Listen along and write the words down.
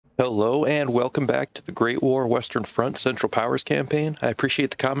Hello and welcome back to the Great War Western Front Central Powers campaign. I appreciate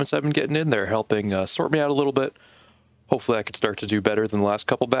the comments I've been getting in there, helping sort me out a little bit. Hopefully I can start to do better than the last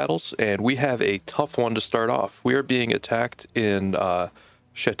couple battles, and we have a tough one to start off. We are being attacked in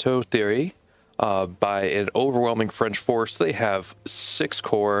Chateau Thierry by an overwhelming French force. They have 6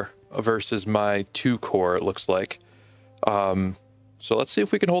 corps versus my 2 corps, it looks like. So let's see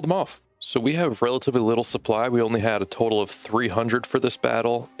if we can hold them off. So we have relatively little supply. We only had a total of 300 for this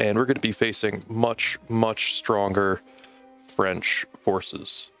battle, and we're going to be facing much stronger French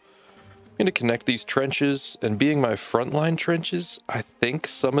forces. I'm going to connect these trenches, and being my frontline trenches, I think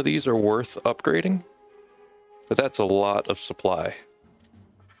some of these are worth upgrading, but that's a lot of supply.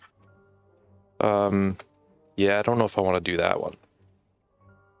 Yeah, I don't know if I want to do that one.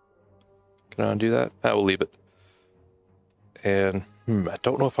 Can I undo that? I will leave it. And I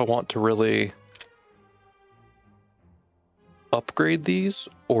don't know if I want to really upgrade these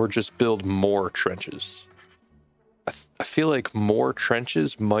or just build more trenches. I feel like more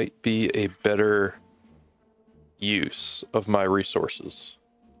trenches might be a better use of my resources.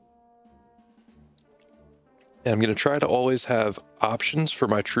 And I'm going to try to always have options for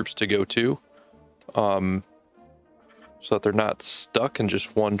my troops to go to, so that they're not stuck in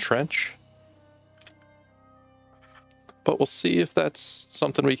just one trench. But we'll see if that's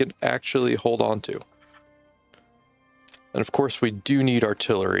something we can actually hold on to. And of course, we do need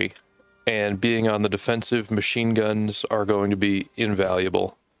artillery, and being on the defensive, machine guns are going to be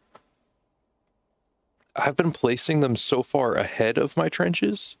invaluable. I've been placing them so far ahead of my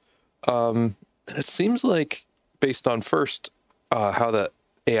trenches, and it seems like, based on first how the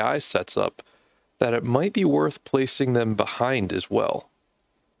AI sets up, that it might be worth placing them behind as well.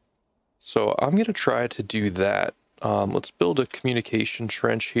 So I'm going to try to do that. Let's build a communication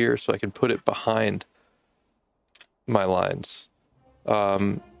trench here so I can put it behind my lines.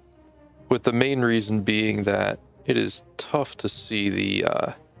 With the main reason being that it is tough to see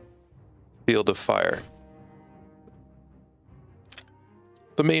the field of fire.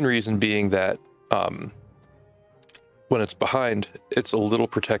 The main reason being that when it's behind, it's a little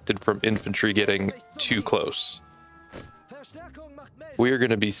protected from infantry getting too close. We are going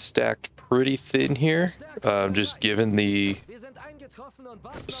to be stacked pretty thin here, just given the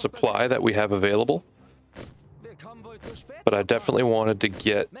supply that we have available. But I definitely wanted to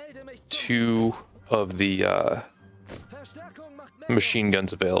get 2 of the machine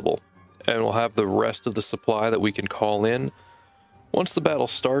guns available. And we'll have the rest of the supply that we can call in. Once the battle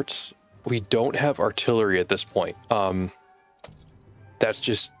starts, we don't have artillery at this point. I'm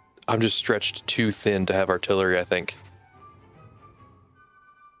just stretched too thin to have artillery, I think.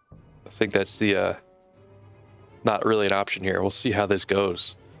 I think that's the not really an option here. We'll see how this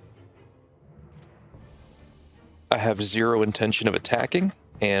goes. I have 0 intention of attacking,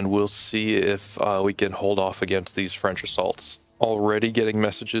 and we'll see if we can hold off against these French assaults. Already getting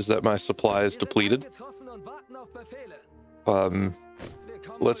messages that my supply is depleted.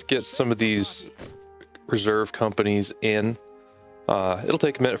 Let's get some of these reserve companies in. It'll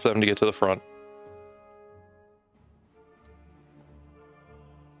take a minute for them to get to the front,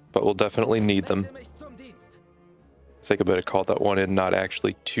 but we'll definitely need them. I think I better call that one in, not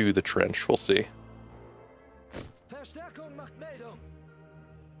actually to the trench. We'll see.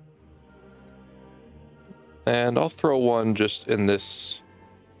 And I'll throw one just in this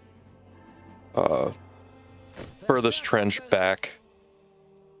furthest trench back,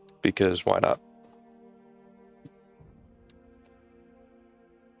 because why not?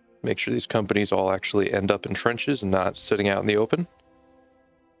 Make sure these companies all actually end up in trenches and not sitting out in the open.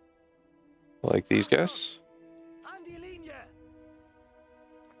 Like these guys.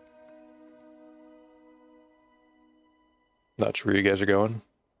 Not sure where you guys are going.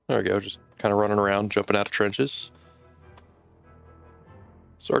 There we go, just kind of running around, jumping out of trenches.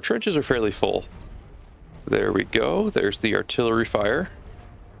 So our trenches are fairly full. There we go. There's the artillery fire.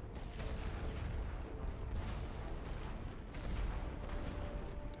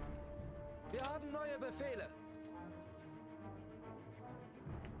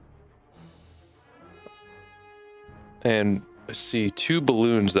 And I see 2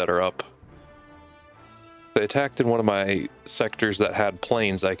 balloons that are up. They attacked in one of my sectors that had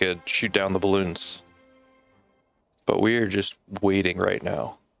planes. I could shoot down the balloons. But we are just waiting right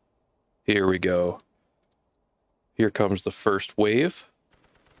now. Here we go. Here comes the first wave.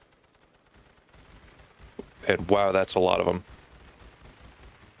 And wow, that's a lot of them.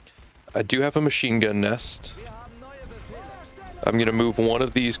 I do have a machine gun nest. I'm going to move one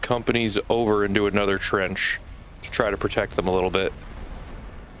of these companies over into another trench to try to protect them a little bit.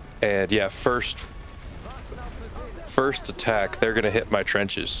 And yeah, first first attack, they're going to hit my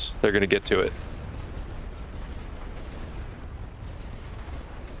trenches. They're going to get to it.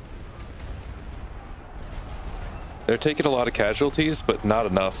 They're taking a lot of casualties, but not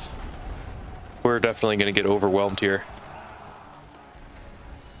enough. We're definitely going to get overwhelmed here.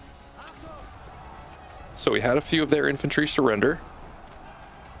 So we had a few of their infantry surrender,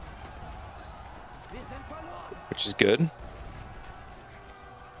 which is good.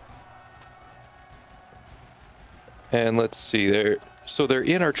 And let's see, so they're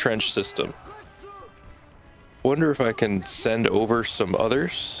in our trench system. Wonder if I can send over some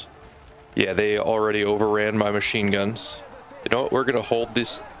others. Yeah, they already overran my machine guns. You know what? We're gonna hold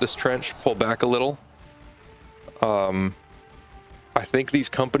this trench, pull back a little. I think these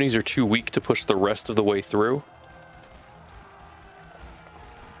companies are too weak to push the rest of the way through.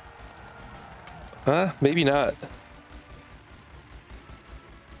 Maybe not.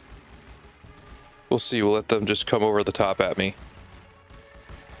 We'll see. We'll let them just come over the top at me.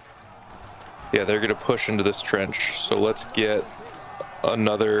 Yeah, they're gonna push into this trench. So let's get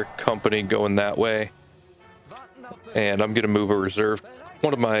another company going that way. And I'm gonna move a reserve,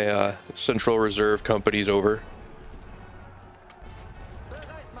 one of my central reserve companies over.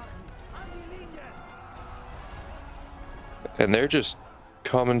 And they're just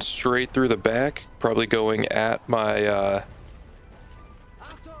coming straight through the back, probably going at my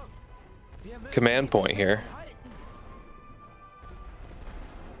command point here.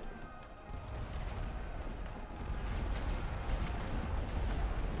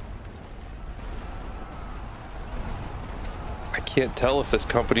 I can't tell if this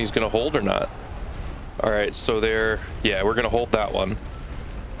company's gonna hold or not. All right, so yeah, we're gonna hold that one.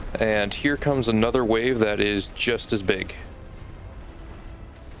 And here comes another wave that is just as big.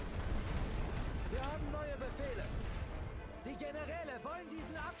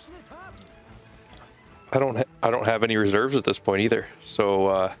 I don't have any reserves at this point either,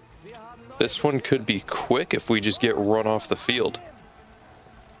 so this one could be quick if we just get run off the field.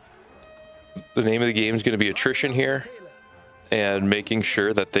 The name of the game is going to be attrition here, and making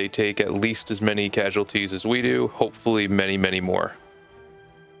sure that they take at least as many casualties as we do, hopefully many, many more.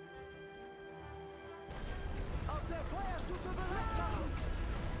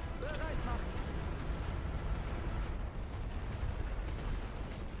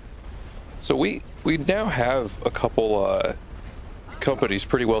 So we now have a couple companies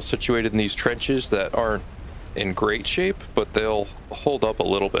pretty well situated in these trenches that aren't in great shape, but they'll hold up a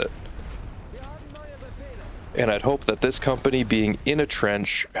little bit. And I'd hope that this company being in a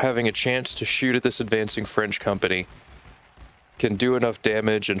trench, having a chance to shoot at this advancing French company, can do enough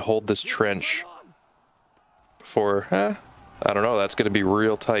damage and hold this trench for, I don't know, that's going to be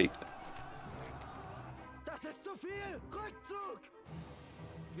real tight.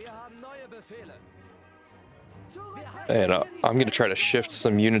 And I'm going to try to shift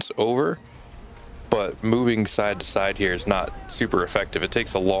some units over, but moving side to side here is not super effective. It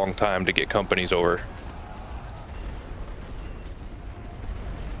takes a long time to get companies over.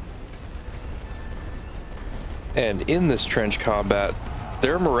 And in this trench combat,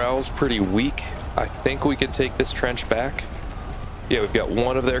 their morale's pretty weak. I think we can take this trench back. Yeah, we've got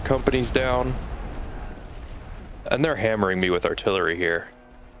one of their companies down. And they're hammering me with artillery here.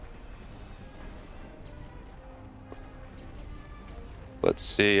 Let's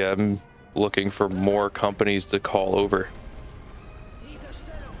see, I'm looking for more companies to call over.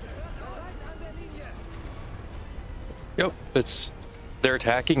 Yep, they're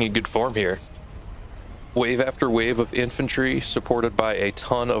attacking in good form here. Wave after wave of infantry supported by a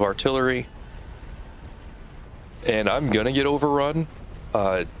ton of artillery. And I'm gonna get overrun.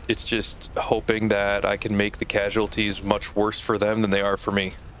 It's just hoping that I can make the casualties much worse for them than they are for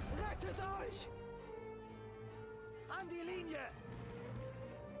me.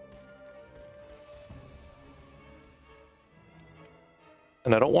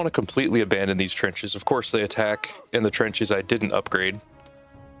 And I don't want to completely abandon these trenches. Of course, they attack in the trenches I didn't upgrade.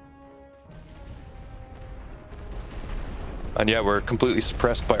 And yeah, we're completely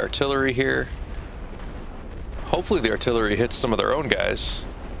suppressed by artillery here. Hopefully the artillery hits some of their own guys.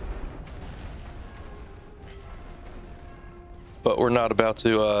 But we're not about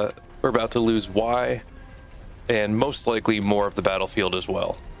to, we're about to lose Y, and most likely more of the battlefield as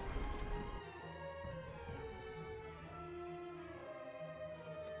well.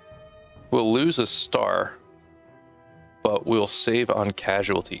 We'll lose a star, but we'll save on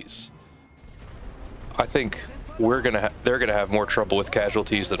casualties. I think they're gonna have more trouble with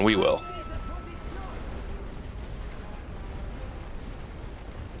casualties than we will.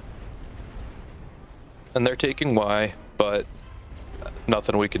 And they're taking Y, but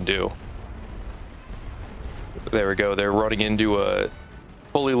nothing we can do. There we go. They're running into a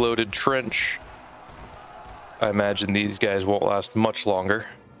fully loaded trench. I imagine these guys won't last much longer.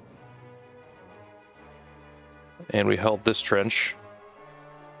 And we held this trench.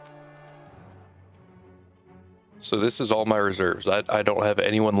 So this is all my reserves. I don't have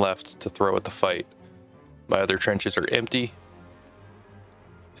anyone left to throw at the fight. My other trenches are empty.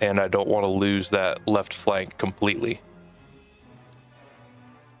 And I don't want to lose that left flank completely.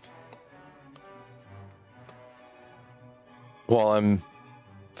 While I'm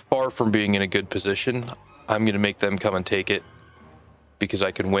far from being in a good position, I'm going to make them come and take it because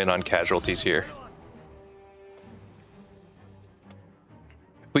I can win on casualties here.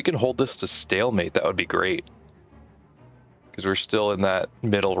 If we can hold this to stalemate, that would be great. Because we're still in that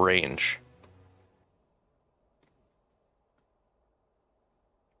middle range.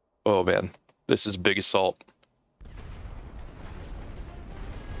 Oh man, this is big assault.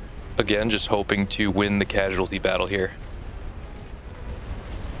 Again, just hoping to win the casualty battle here.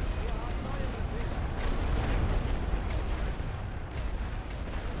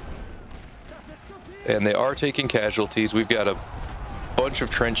 And they are taking casualties. We've got a bunch of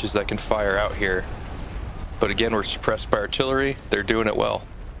trenches that can fire out here. But again, we're suppressed by artillery. They're doing it well.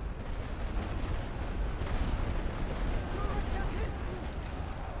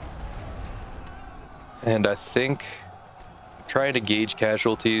 And I think, trying to gauge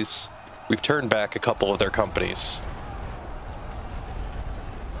casualties, we've turned back a couple of their companies.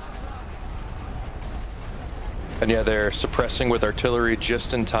 And yeah, they're suppressing with artillery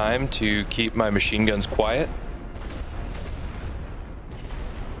just in time to keep my machine guns quiet.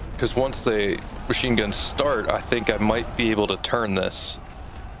 Because once the machine guns start, I think I might be able to turn this.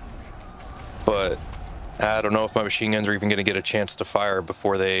 But I don't know if my machine guns are even going to get a chance to fire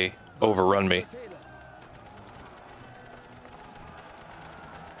before they overrun me.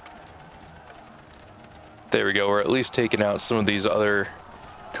 There we go. We're at least taking out some of these other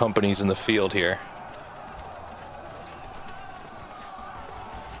companies in the field here.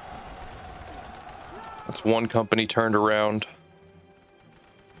 That's one company turned around.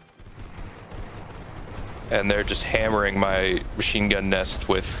 And they're just hammering my machine gun nest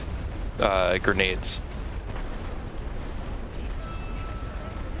with grenades.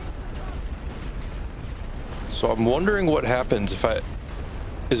 So I'm wondering what happens if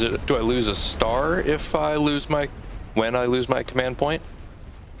do I lose a star if I lose when I lose my command point?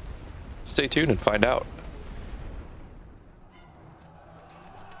 Stay tuned and find out.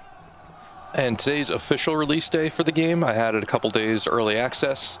 And today's official release day for the game. I had it a couple days early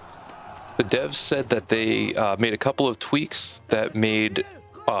access. The devs said that they made a couple of tweaks that made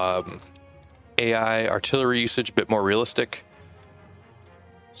AI artillery usage a bit more realistic.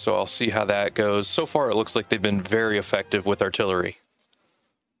 So I'll see how that goes. So far, it looks like they've been very effective with artillery.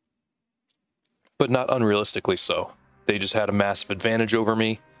 But not unrealistically so. They just had a massive advantage over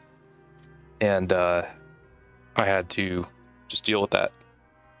me. And I had to just deal with that.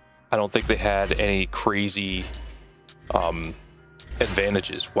 I don't think they had any crazy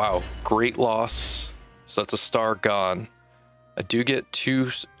advantages. Wow, great loss. So that's a star gone. I do get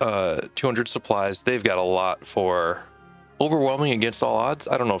 200 supplies. They've got a lot for overwhelming against all odds.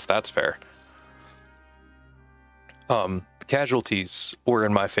 I don't know if that's fair. Casualties were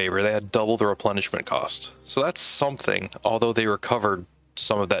in my favor. They had double the replenishment cost. So that's something, although they recovered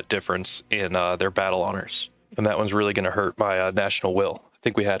some of that difference in their battle honors. And that one's really going to hurt my national will. I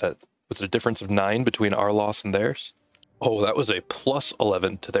think we had was it a difference of 9 between our loss and theirs? Oh, that was a plus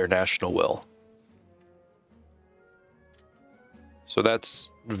 11 to their national will. So that's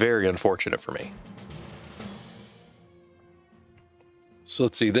very unfortunate for me. So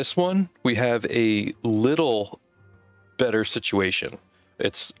let's see, this one, we have a little better situation.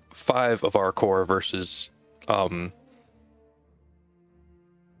 It's 5 of our core versus, or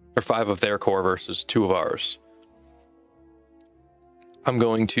 5 of their core versus 2 of ours. I'm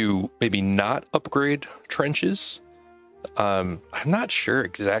going to maybe not upgrade trenches. I'm not sure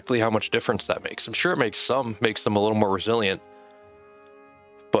exactly how much difference that makes. I'm sure it makes them a little more resilient.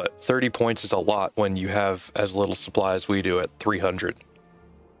 But 30 points is a lot when you have as little supply as we do at 300.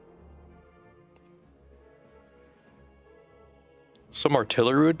 Some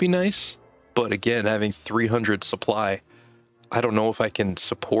artillery would be nice, but again, having 300 supply, I don't know if I can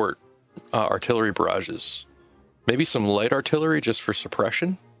support artillery barrages. Maybe some light artillery just for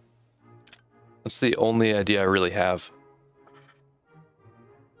suppression? That's the only idea I really have.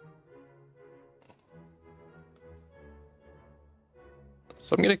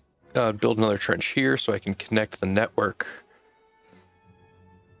 So I'm going to build another trench here so I can connect the network.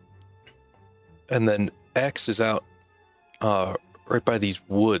 And then X is out right by these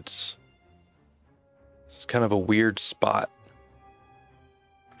woods. It's kind of a weird spot.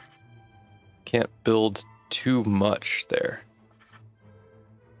 Can't build too much there.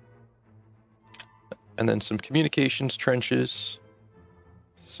 And then some communications trenches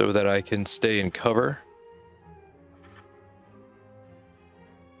so that I can stay in cover.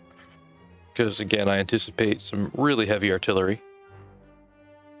 Because again, I anticipate some really heavy artillery.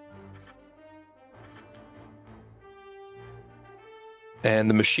 And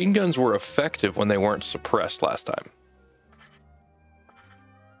the machine guns were effective when they weren't suppressed last time.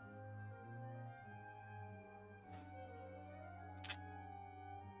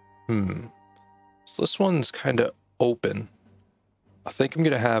 So this one's kind of open. I think I'm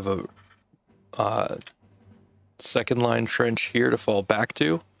going to have a second line trench here to fall back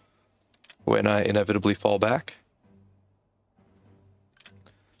to when I inevitably fall back.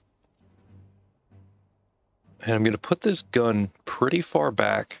 And I'm going to put this gun pretty far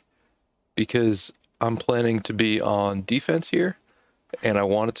back because I'm planning to be on defense here, and I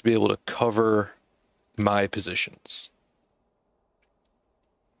want it to be able to cover my positions.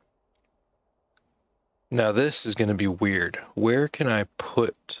 Now this is going to be weird. Where can I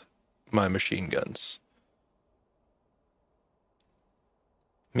put my machine guns?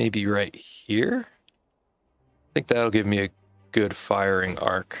 Maybe right here? I think that'll give me a good firing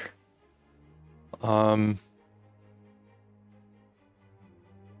arc.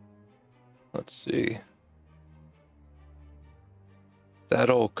 Let's see.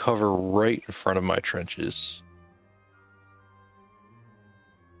 That'll cover right in front of my trenches.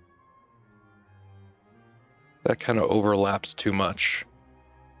 That kind of overlaps too much.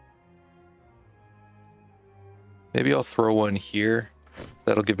 Maybe I'll throw one here.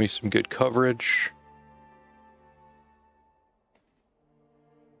 That'll give me some good coverage.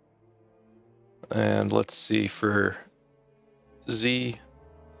 And let's see for Z.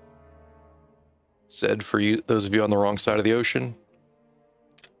 Z for you, those of you on the wrong side of the ocean.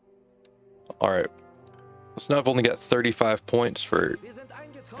 All right. So now I've only got 35 points for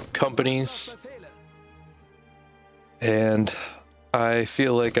companies. And I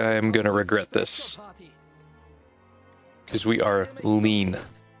feel like I am going to regret this. Because we are lean.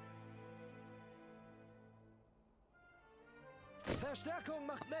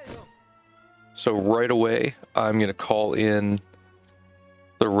 So right away, I'm going to call in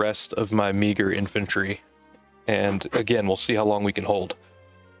the rest of my meager infantry. And again, we'll see how long we can hold.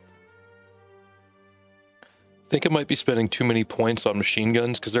 I think I might be spending too many points on machine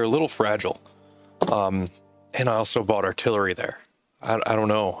guns because they're a little fragile. And I also bought artillery there. I don't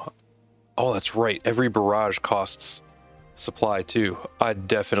know. Oh, that's right. Every barrage costs supply too. I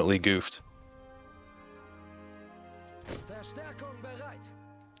definitely goofed. Verstärkung bereit.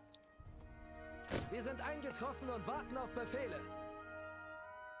 Wir sind eingetroffen und warten auf Befehle.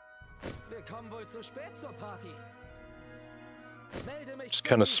 Wir kommen wohl zu spät zur Party. Melde mich. Just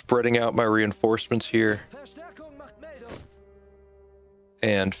kind of spreading out my reinforcements here. Verstärkung macht Meldung.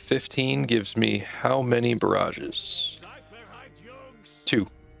 And 15 gives me how many barrages? 2.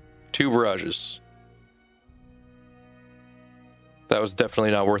 2 barrages. That was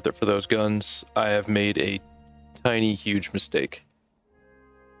definitely not worth it for those guns. I have made a tiny, huge mistake.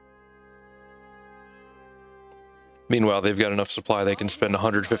 Meanwhile, they've got enough supply they can spend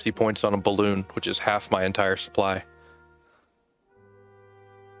 150 points on a balloon, which is half my entire supply.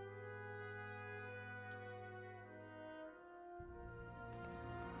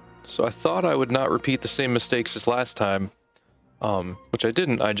 So I thought I would not repeat the same mistakes as last time, which I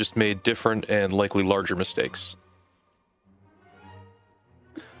didn't. I just made different and likely larger mistakes.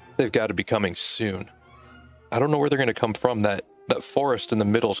 They've got to be coming soon. I don't know where they're going to come from. That forest in the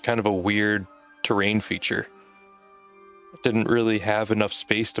middle is kind of a weird terrain feature. Didn't really have enough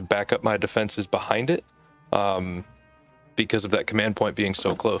space to back up my defenses behind it because of that command point being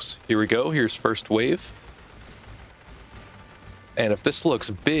so close. Here we go. Here's first wave. And if this looks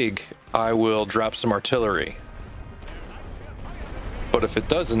big, I will drop some artillery. But if it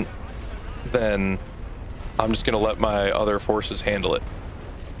doesn't, then I'm just going to let my other forces handle it.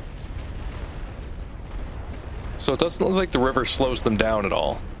 So it doesn't look like the river slows them down at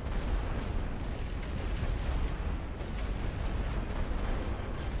all.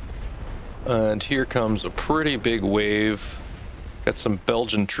 And here comes a pretty big wave. Got some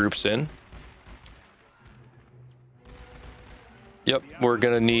Belgian troops in. Yep, we're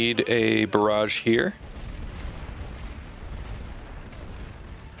gonna need a barrage here.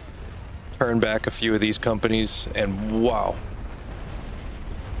 Turn back a few of these companies, and wow.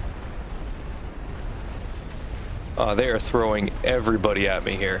 They are throwing everybody at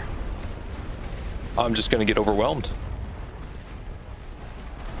me here. I'm just gonna get overwhelmed.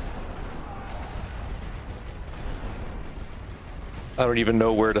 I don't even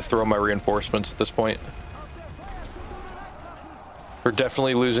know where to throw my reinforcements at this point. We're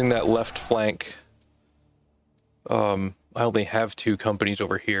definitely losing that left flank. I only have 2 companies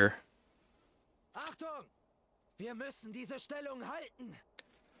over here. Achtung! Wir müssen diese Stellung halten.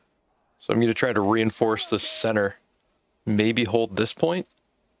 So I'm going to try to reinforce the center. Maybe hold this point.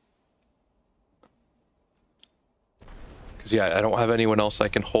 Because, yeah, I don't have anyone else I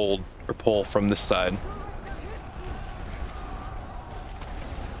can hold or pull from this side.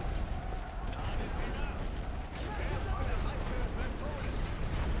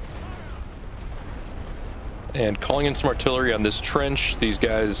 And calling in some artillery on this trench. These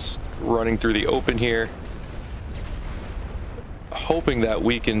guys running through the open here. Hoping that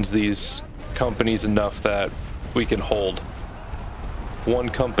weakens these companies enough that we can hold. 1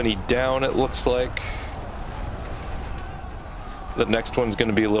 company down, it looks like. The next one's going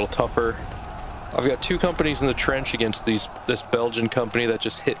to be a little tougher. I've got 2 companies in the trench against this Belgian company that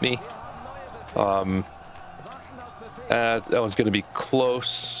just hit me. That one's going to be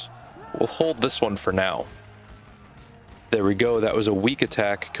close. We'll hold this one for now. There we go. That was a weak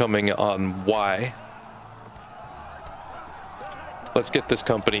attack coming on Y. Let's get this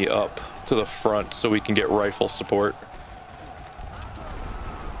company up to the front so we can get rifle support.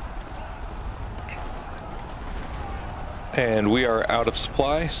 And we are out of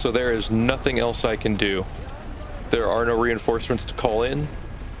supply, so there is nothing else I can do. There are no reinforcements to call in.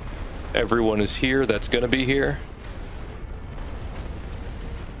 Everyone is here that's going to be here.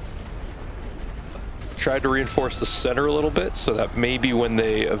 Tried to reinforce the center a little bit so that maybe when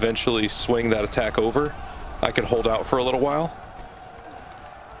they eventually swing that attack over, I could hold out for a little while.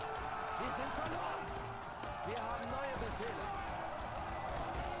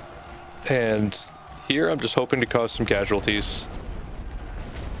 And here I'm just hoping to cause some casualties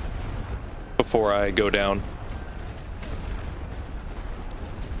before I go down.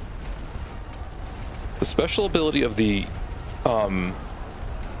 The special ability of the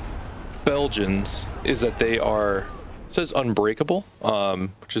Belgians is that they are, it says unbreakable,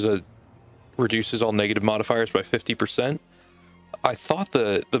 which is reduces all negative modifiers by 50%. I thought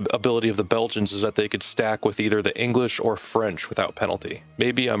the ability of the Belgians is that they could stack with either the English or French without penalty.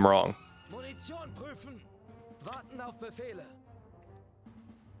 Maybe I'm wrong.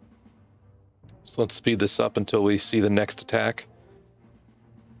 So let's speed this up until we see the next attack.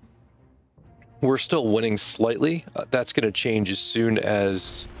 We're still winning slightly. That's going to change as soon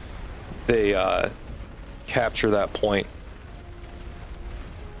as they capture that point.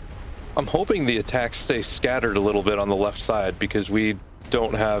 I'm hoping the attacks stay scattered a little bit on the left side because we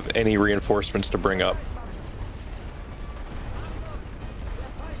don't have any reinforcements to bring up.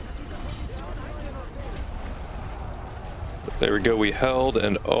 There we go, we held,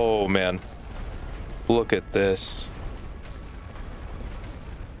 and oh man, look at this.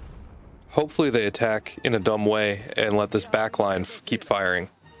 Hopefully they attack in a dumb way and let this backline keep firing.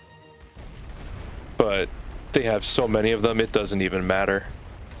 But they have so many of them, it doesn't even matter.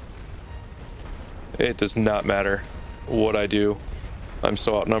 It does not matter what I do. I'm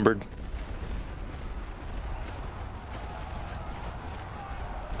so outnumbered.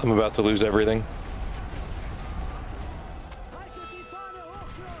 I'm about to lose everything.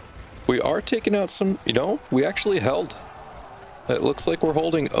 We are taking out some, you know, we actually held. It looks like we're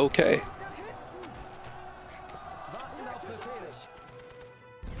holding okay.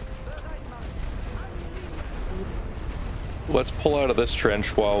 Let's pull out of this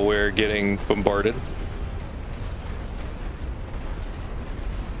trench while we're getting bombarded.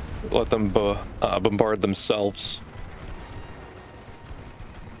 Let them bombard themselves.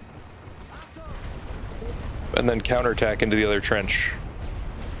 And then counterattack into the other trench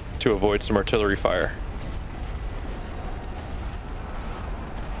to avoid some artillery fire.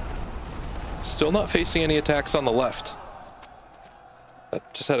 Still not facing any attacks on the left.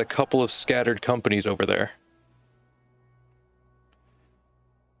 Just had a couple of scattered companies over there.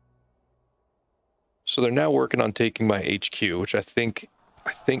 So they're now working on taking my HQ, which I think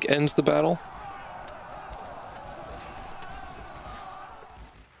ends the battle.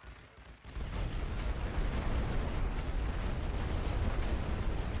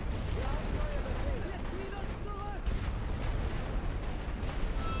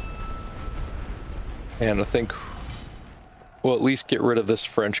 And I think we'll at least get rid of this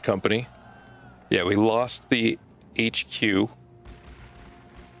French company. Yeah, we lost the HQ.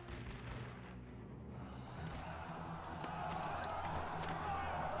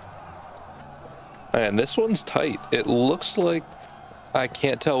 And this one's tight. It looks like I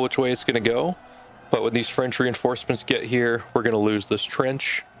can't tell which way it's going to go. But when these French reinforcements get here, we're going to lose this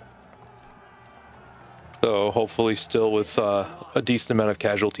trench. though hopefully still with a decent amount of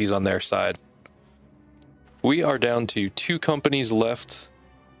casualties on their side. We are down to 2 companies left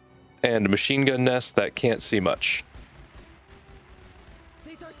and a machine gun nest that can't see much.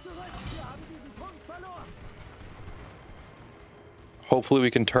 Zieht euch zurück! Wir haben diesen Punkt verloren! Hopefully we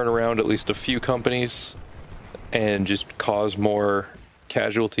can turn around at least a few companies and just cause more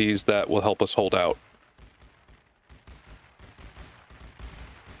casualties that will help us hold out.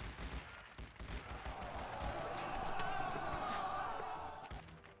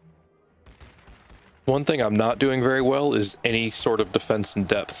 One thing I'm not doing very well is any sort of defense in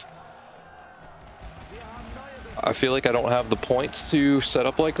depth. I feel like I don't have the points to set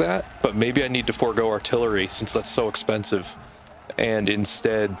up like that, but maybe I need to forego artillery since that's so expensive, and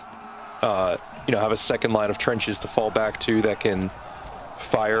instead, you know, have a second line of trenches to fall back to that can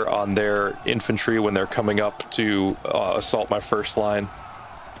fire on their infantry when they're coming up to assault my first line.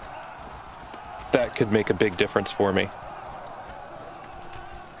 That could make a big difference for me.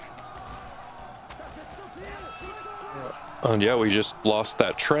 And yeah, we just lost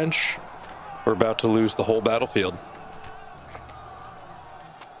that trench. We're about to lose the whole battlefield.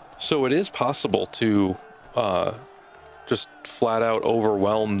 So it is possible to just flat out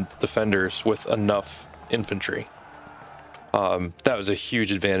overwhelm defenders with enough infantry. That was a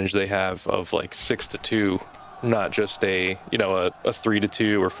huge advantage they have of like 6-2, not just a, you know, a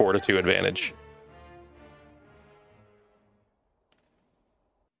 3-2 or 4-2 advantage.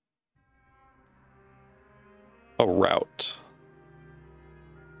 A route.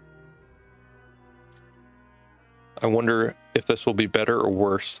 I wonder if this will be better or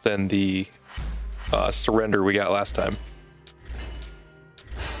worse than the surrender we got last time.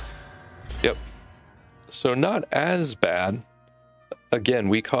 Yep. So not as bad. Again,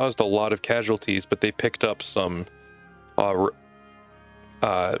 we caused a lot of casualties, but they picked up some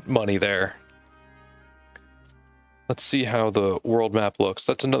money there. Let's see how the world map looks.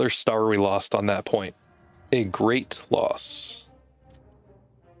 That's another star we lost on that point. A great loss.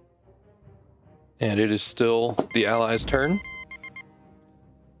 And it is still the Allies' turn.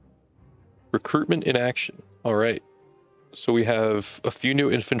 Recruitment in action. All right. So we have a few new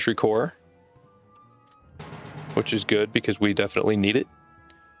infantry corps, which is good because we definitely need it.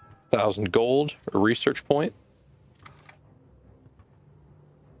 1,000 gold, a research point.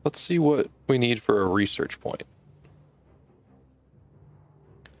 Let's see what we need for a research point.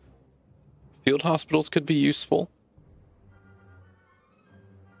 Field hospitals could be useful.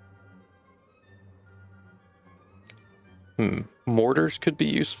 Mortars could be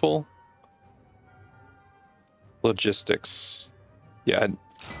useful. Logistics. Yeah,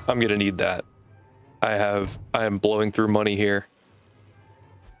 I'm gonna need that. I am blowing through money here.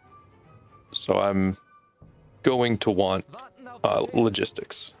 So I'm going to want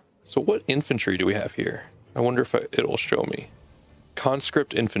logistics. So what infantry do we have here? I wonder if it'll show me.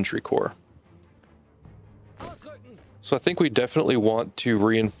 Conscript Infantry Corps. So I think we definitely want to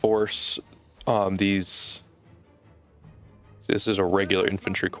reinforce these. This is a regular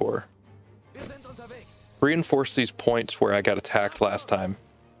infantry corps. Reinforce these points where I got attacked last time.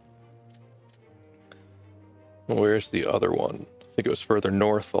 Where's the other one? I think it was further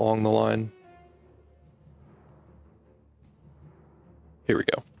north along the line. Here we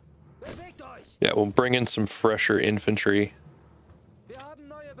go. Yeah, we'll bring in some fresher infantry.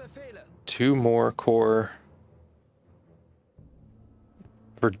 2 more corps.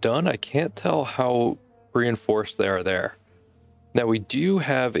 Verdun, I can't tell how reinforced they are there. Now, we do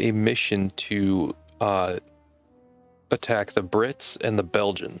have a mission to attack the Brits and the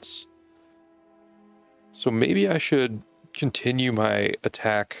Belgians. So maybe I should continue my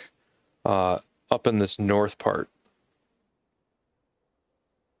attack up in this north part.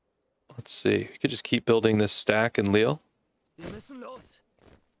 Let's see. We could just keep building this stack in Lille.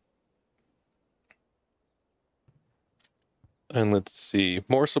 And let's see.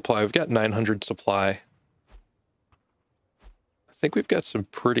 More supply. We've got 900 supply. I think we've got some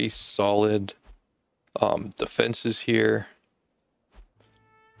pretty solid defenses here.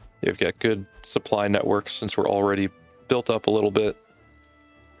 We've got good supply networks since we're already built up a little bit.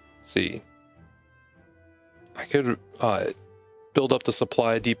 Let's see. I could build up the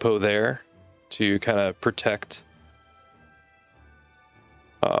supply depot there to kind of protect,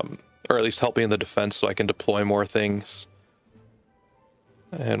 or at least help me in the defense so I can deploy more things.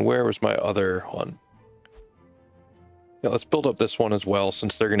 And where was my other one? Yeah, let's build up this one as well,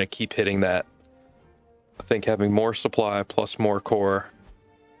 since they're going to keep hitting that. I think having more supply plus more core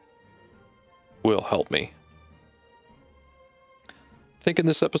will help me. I think in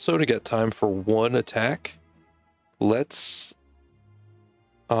this episode we got time for one attack. Let's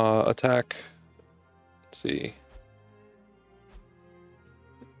attack Let's see.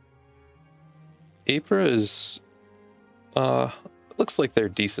 Ypres is, looks like they're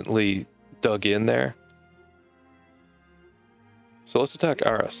decently dug in there. So let's attack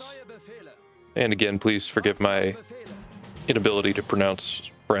Arras. And again, please forgive my inability to pronounce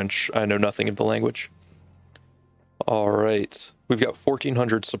French. I know nothing of the language. All right, we've got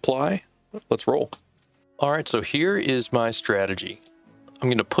 1,400 supply. Let's roll. All right, so here is my strategy. I'm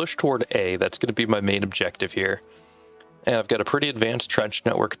going to push toward A. That's going to be my main objective here. And I've got a pretty advanced trench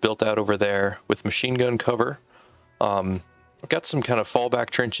network built out over there with machine gun cover. I've got some kind of fallback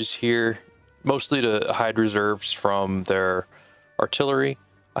trenches here, mostly to hide reserves from their artillery.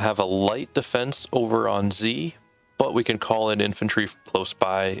 I have a light defense over on Z, but we can call in infantry close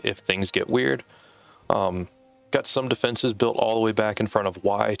by if things get weird. Got some defenses built all the way back in front of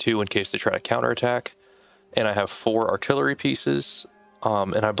Y too in case they try to counterattack. And I have 4 artillery pieces.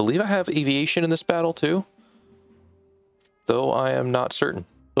 And I believe I have aviation in this battle too, though I am not certain.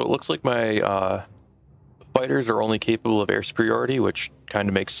 So it looks like my fighters are only capable of air superiority, which kind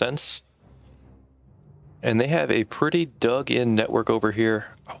of makes sense. And they have a pretty dug-in network over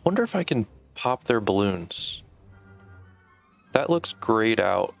here. I wonder if I can pop their balloons. That looks grayed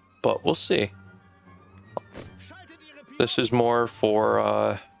out, but we'll see. This is more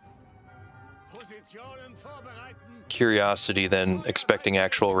for curiosity than expecting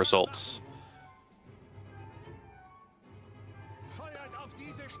actual results.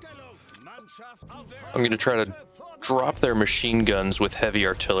 I'm going to try to drop their machine guns with heavy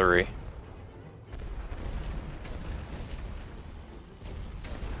artillery.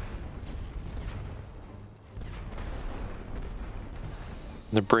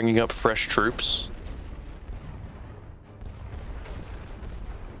 They're bringing up fresh troops.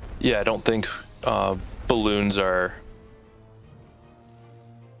 Yeah, I don't think balloons are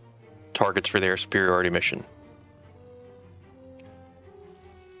targets for the air superiority mission.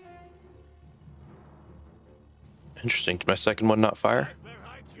 Interesting. Did my second one not fire?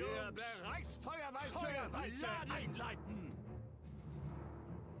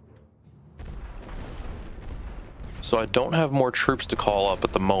 So I don't have more troops to call up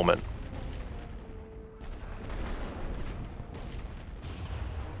at the moment.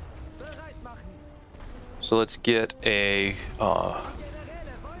 So let's get a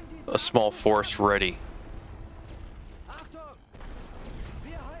small force ready.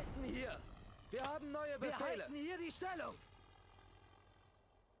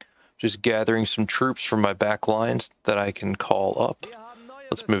 Just gathering some troops from my back lines that I can call up.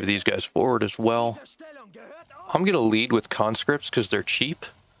 Let's move these guys forward as well. I'm going to lead with conscripts because they're cheap.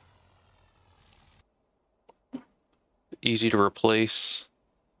 Easy to replace.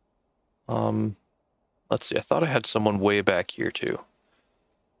 Let's see, I thought I had someone way back here too.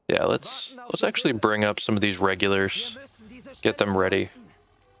 Yeah, let's actually bring up some of these regulars, get them ready.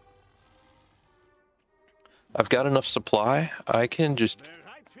 I've got enough supply. I'm going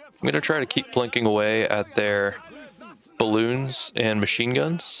to try to keep blinking away at their balloons and machine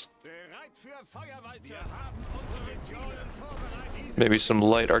guns. Maybe some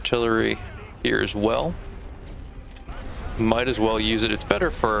light artillery here as well. Might as well use it. It's better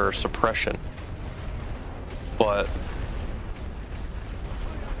for suppression, but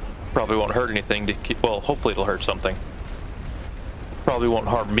probably won't hurt anything to keep, well, hopefully it'll hurt something. Probably won't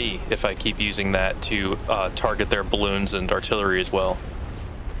harm me if I keep using that to target their balloons and artillery as well.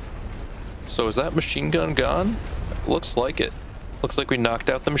 So is that machine gun gone? Looks like it. Looks like we knocked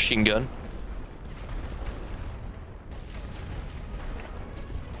out the machine gun.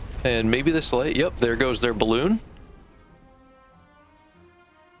 And maybe this light, yep, there goes their balloon.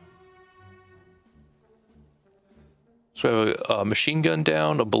 So we have a machine gun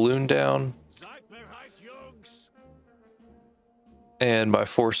down, a balloon down. And my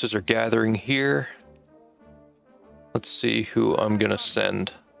forces are gathering here. Let's see who I'm gonna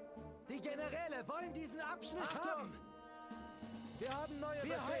send.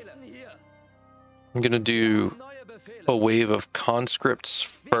 I'm gonna do a wave of conscripts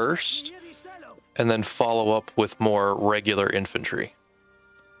first, and then follow up with more regular infantry.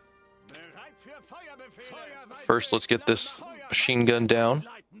 First, let's get this machine gun down.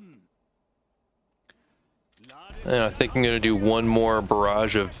 And I think I'm going to do one more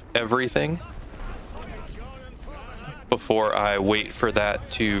barrage of everything before I wait for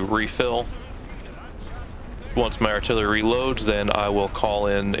that to refill. Once my artillery reloads, then I will call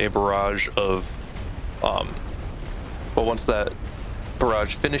in a barrage of... Well, once that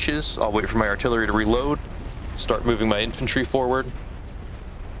barrage finishes, I'll wait for my artillery to reload, start moving my infantry forward.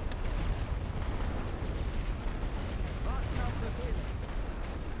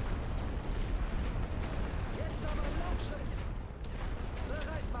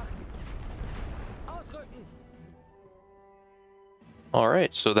 All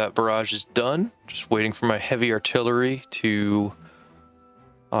right, so that barrage is done. Just waiting for my heavy artillery to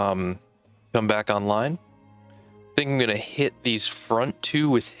come back online. I think I'm going to hit these front two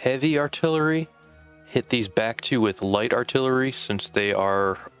with heavy artillery, hit these back two with light artillery since they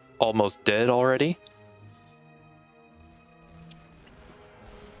are almost dead already.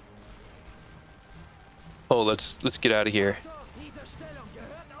 Oh, let's get out of here.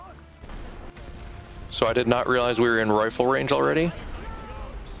 So I did not realize we were in rifle range already.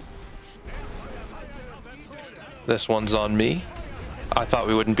 This one's on me. I thought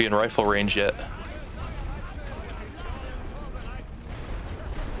we wouldn't be in rifle range yet.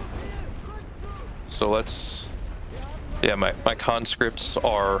 So let's... Yeah, my conscripts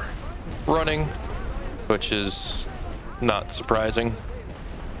are running, which is not surprising.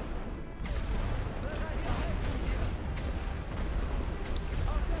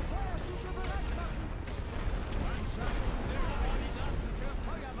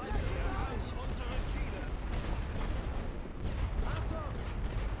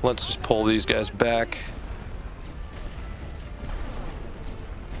 Let's just pull these guys back.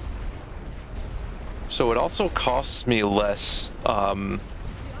 So it also costs me less, I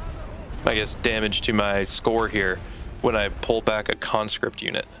guess, damage to my score here when I pull back a conscript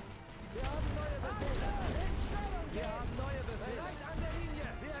unit.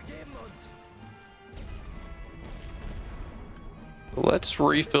 Let's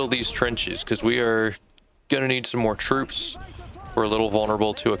refill these trenches because we are gonna need some more troops. We're a little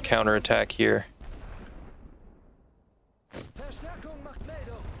vulnerable to a counterattack here.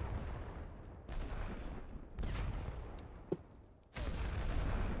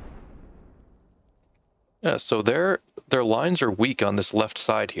 Yeah, so their lines are weak on this left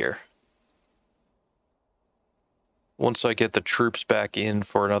side here. Once I get the troops back in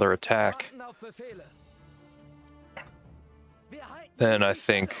for another attack, then I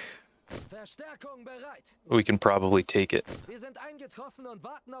think we can probably take it.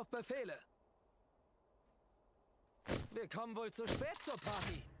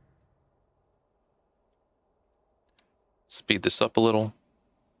 Speed this up a little.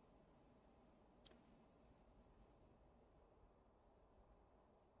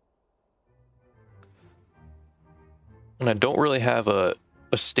 And I don't really have a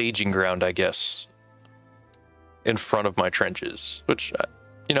staging ground, I guess, in front of my trenches, which,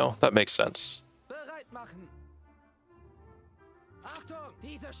 you know, that makes sense.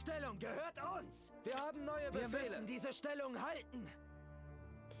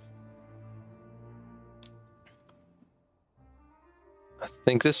 I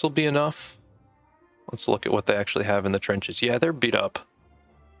think this will be enough. Let's look at what they actually have in the trenches. Yeah, they're beat up.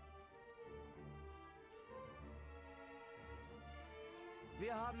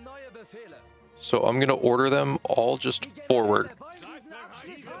 So I'm going to order them all just forward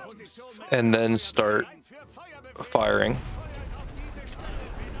and then start firing.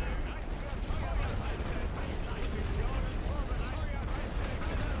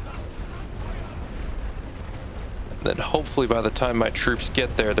 And then hopefully by the time my troops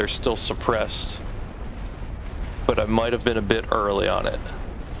get there, they're still suppressed. But I might have been a bit early on it.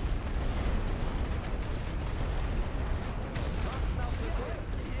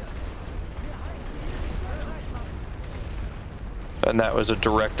 And that was a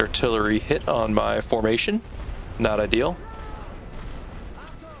direct artillery hit on my formation. Not ideal.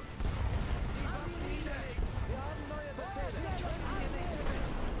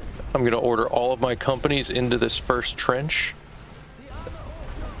 I'm going to order all of my companies into this first trench.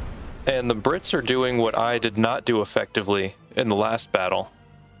 And the Brits are doing what I did not do effectively in the last battle.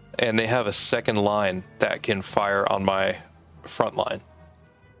 And they have a second line that can fire on my front line.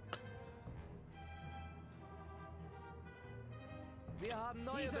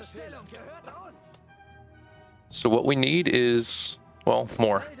 So what we need is, well,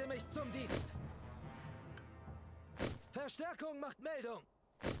 more.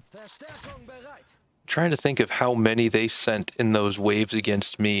 Trying to think of how many they sent in those waves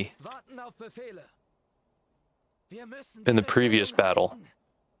against me in the previous battle.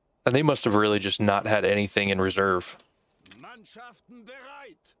 And they must have really just not had anything in reserve.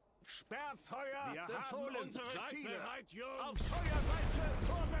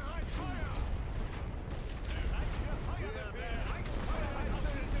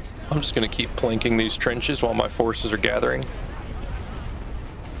 I'm just going to keep planking these trenches while my forces are gathering.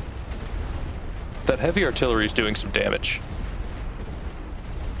 That heavy artillery is doing some damage.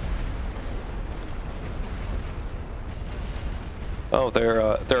 Oh, their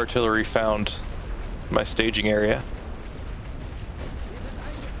artillery found my staging area.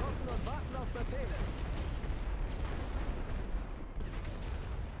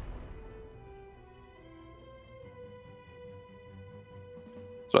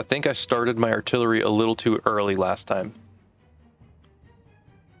 So I think I started my artillery a little too early last time.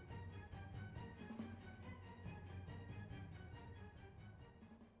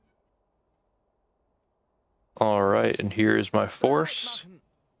 All right, and here is my force.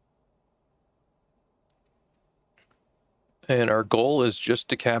 And our goal is just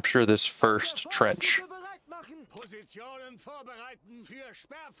to capture this first trench.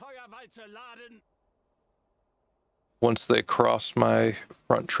 Once they cross my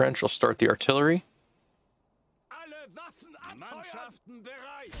front trench, I'll start the artillery.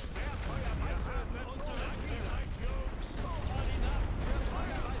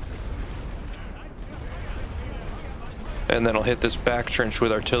 And then I'll hit this back trench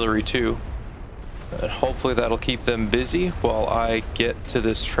with artillery too. And hopefully that'll keep them busy while I get to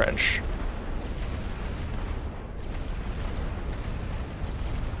this trench.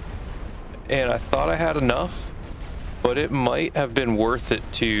 And I thought I had enough, but it might have been worth it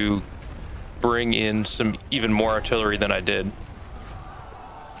to bring in some even more artillery than I did.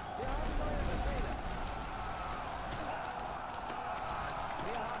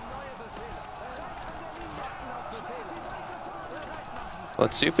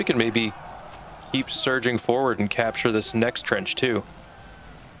 Let's see if we can maybe keep surging forward and capture this next trench too.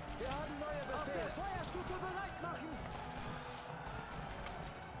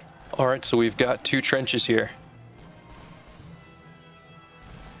 All right, so we've got 2 trenches here.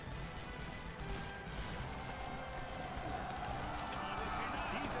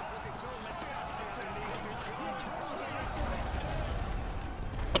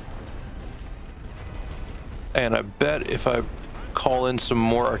 And I bet if I call in some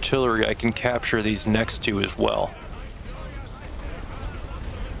more artillery, I can capture these next 2 as well.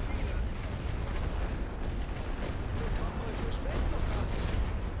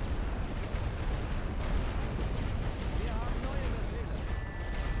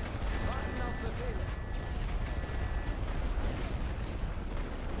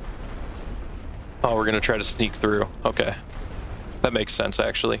 Oh, we're gonna try to sneak through. Okay. That makes sense,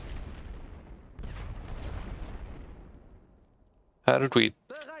 actually. How did we...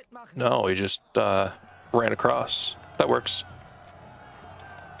 No, we just ran across. That works.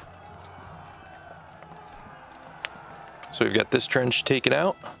 So we've got this trench taken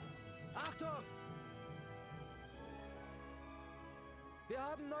out.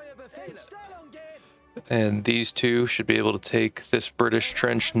 And these 2 should be able to take this British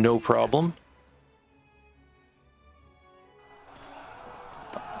trench no problem.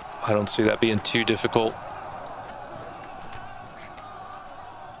 I don't see that being too difficult,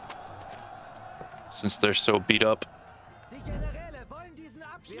 since they're so beat up.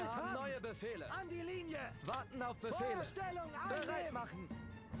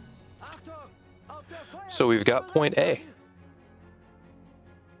 So we've got point A.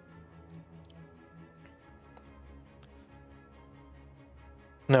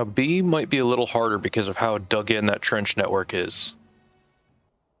 Now B might be a little harder because of how dug in that trench network is.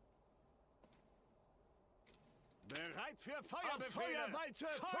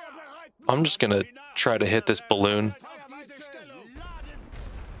 I'm just gonna try to hit this balloon.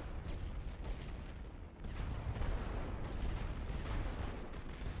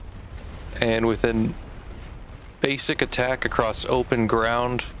 And with a basic attack across open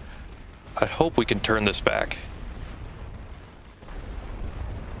ground, I hope we can turn this back.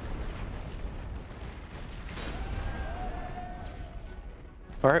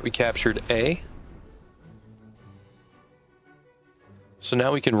 All right, we captured A. So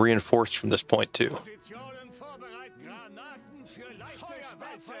now we can reinforce from this point too.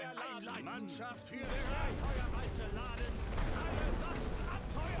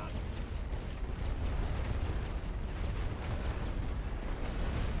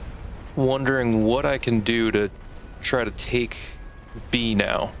 Wondering what I can do to try to take B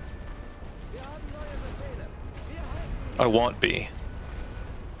now. I want B.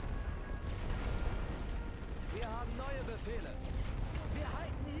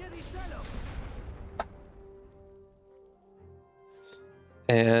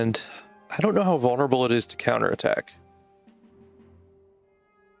 And I don't know how vulnerable it is to counterattack.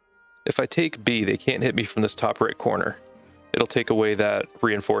 If I take B, they can't hit me from this top right corner. It'll take away that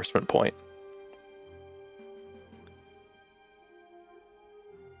reinforcement point.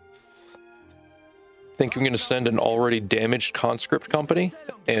 I think I'm going to send an already damaged conscript company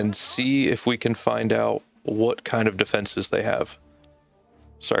and see if we can find out what kind of defenses they have.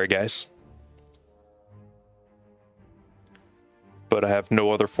 Sorry, guys. But I have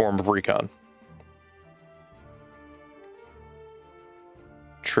no other form of recon.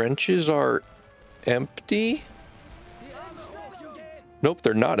 Trenches are empty. Nope,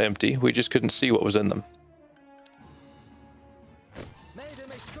 they're not empty. We just couldn't see what was in them. Melde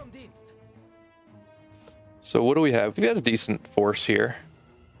mich zum Dienst. So what do we have? We've got a decent force here.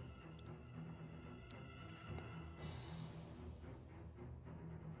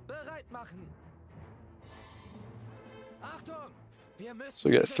 Bereit machen. Achtung! Wir müssen So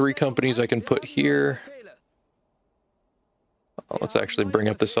we got diese 3 Stellung companies I can halten. put Wir haben here. neue Befehle. Let's actually bring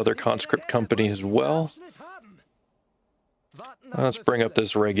up this other conscript company as well. Warten auf Let's bring up Befehle.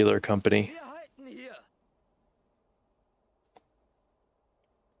 this regular company. Wir halten hier.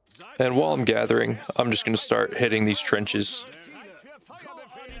 And while I'm gathering, I'm just going to start hitting these trenches.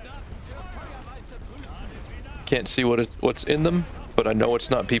 Can't see what's in them, but I know it's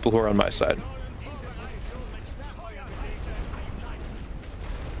not people who are on my side.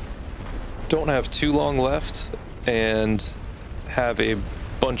 Don't have too long left and have a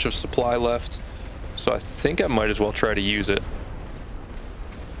bunch of supply left, so I think I might as well try to use it.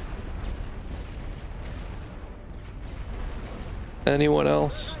 Anyone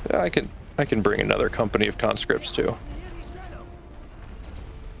else? I can bring another company of conscripts too.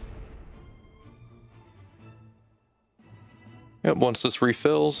 Yep, once this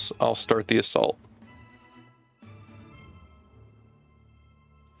refills, I'll start the assault.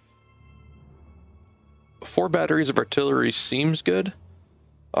 Four batteries of artillery seems good,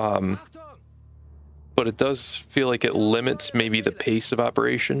 but it does feel like it limits maybe the pace of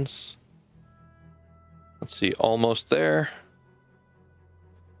operations. Let's see, almost there.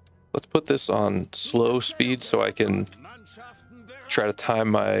 Let's put this on slow speed so I can try to time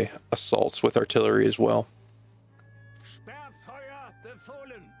my assaults with artillery as well.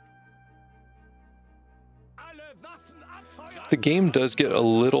 The game does get a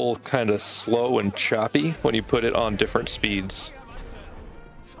little kind of slow and choppy when you put it on different speeds.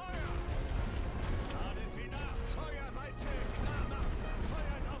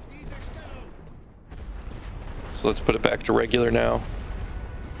 So let's put it back to regular now.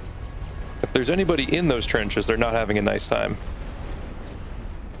 If there's anybody in those trenches, they're not having a nice time.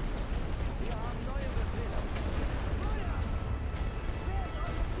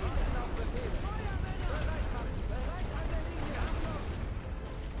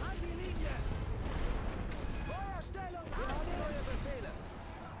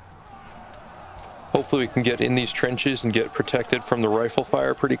 Hopefully we can get in these trenches and get protected from the rifle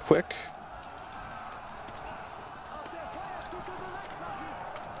fire pretty quick.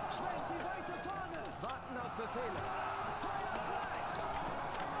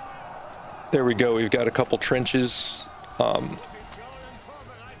 There we go, we've got a couple trenches.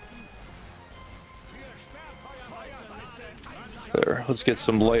 There, let's get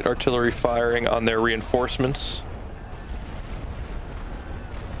some light artillery firing on their reinforcements.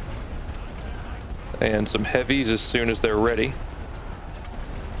 And some heavies as soon as they're ready.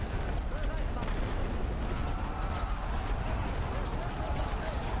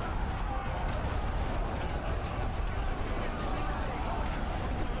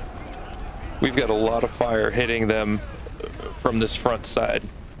 We've got a lot of fire hitting them from this front side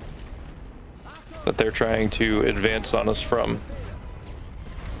that they're trying to advance on us from.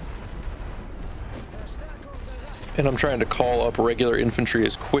 And I'm trying to call up regular infantry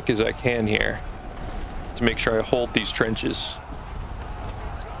as quick as I can here to make sure I hold these trenches.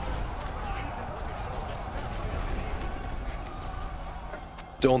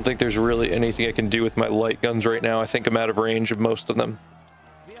 Don't think there's really anything I can do with my light guns right now. I think I'm out of range of most of them.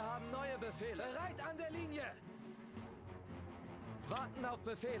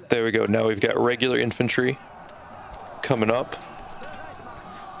 There we go. Now we've got regular infantry coming up.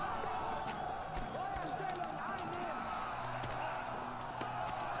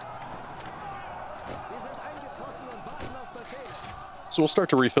 So we'll start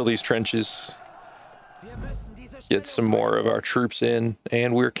to refill these trenches, get some more of our troops in,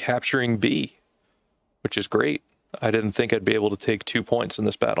 and we're capturing B, which is great. I didn't think I'd be able to take 2 points in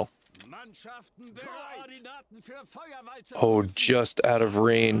this battle. Oh, just out of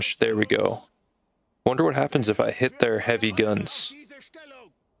range. There we go. Wonder what happens if I hit their heavy guns.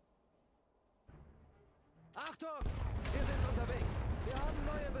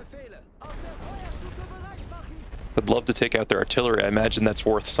 I'd love to take out their artillery. I imagine that's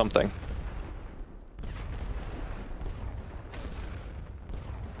worth something.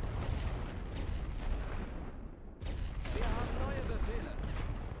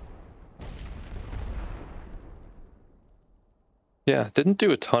 Yeah, didn't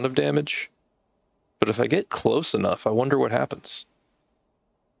do a ton of damage, but if I get close enough, I wonder what happens.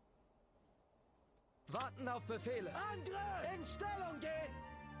 Warten auf Befehle. Angriff! In Stellung gehen!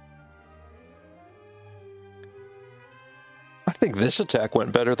 I think this attack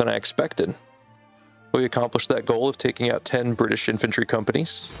went better than I expected. We accomplished that goal of taking out 10 British infantry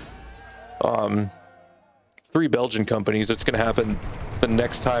companies. 3 Belgian companies. It's going to happen the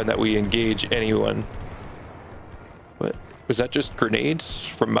next time that we engage anyone. What? Was that just grenades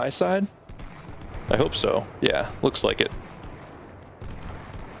from my side? I hope so. Yeah, looks like it.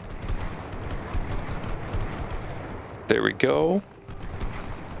 There we go.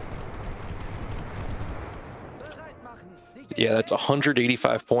 Yeah, that's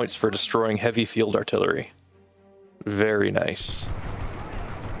 185 points for destroying heavy field artillery. Very nice.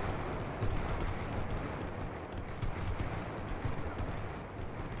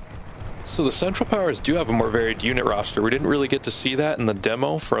 So the Central Powers do have a more varied unit roster. We didn't really get to see that in the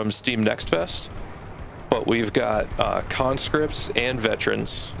demo from Steam Next Fest, but we've got conscripts and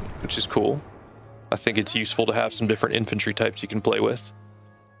veterans, which is cool. I think it's useful to have some different infantry types you can play with.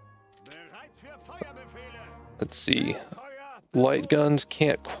 Let's see. Light guns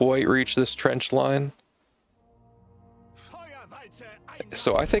can't quite reach this trench line.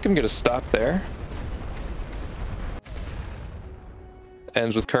 So I think I'm going to stop there.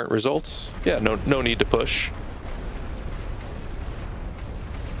 Ends with current results. Yeah, no need to push.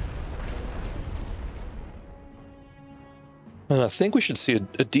 And I think we should see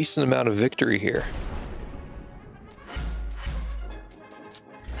a decent amount of victory here.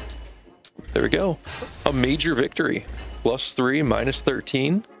 There we go. A major victory. +3,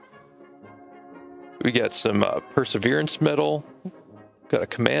 -13. We got some perseverance medal. Got a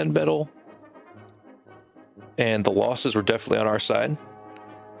command medal. And the losses were definitely on our side.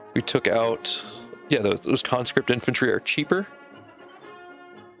 We took out... Yeah, those conscript infantry are cheaper.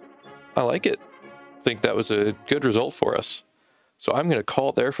 I like it. I think that was a good result for us. So I'm going to call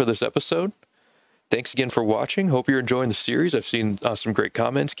it there for this episode. Thanks again for watching. Hope you're enjoying the series. I've seen some great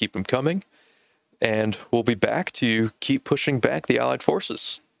comments. Keep them coming. And we'll be back to keep pushing back the Allied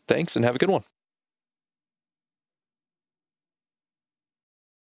forces. Thanks, and have a good one.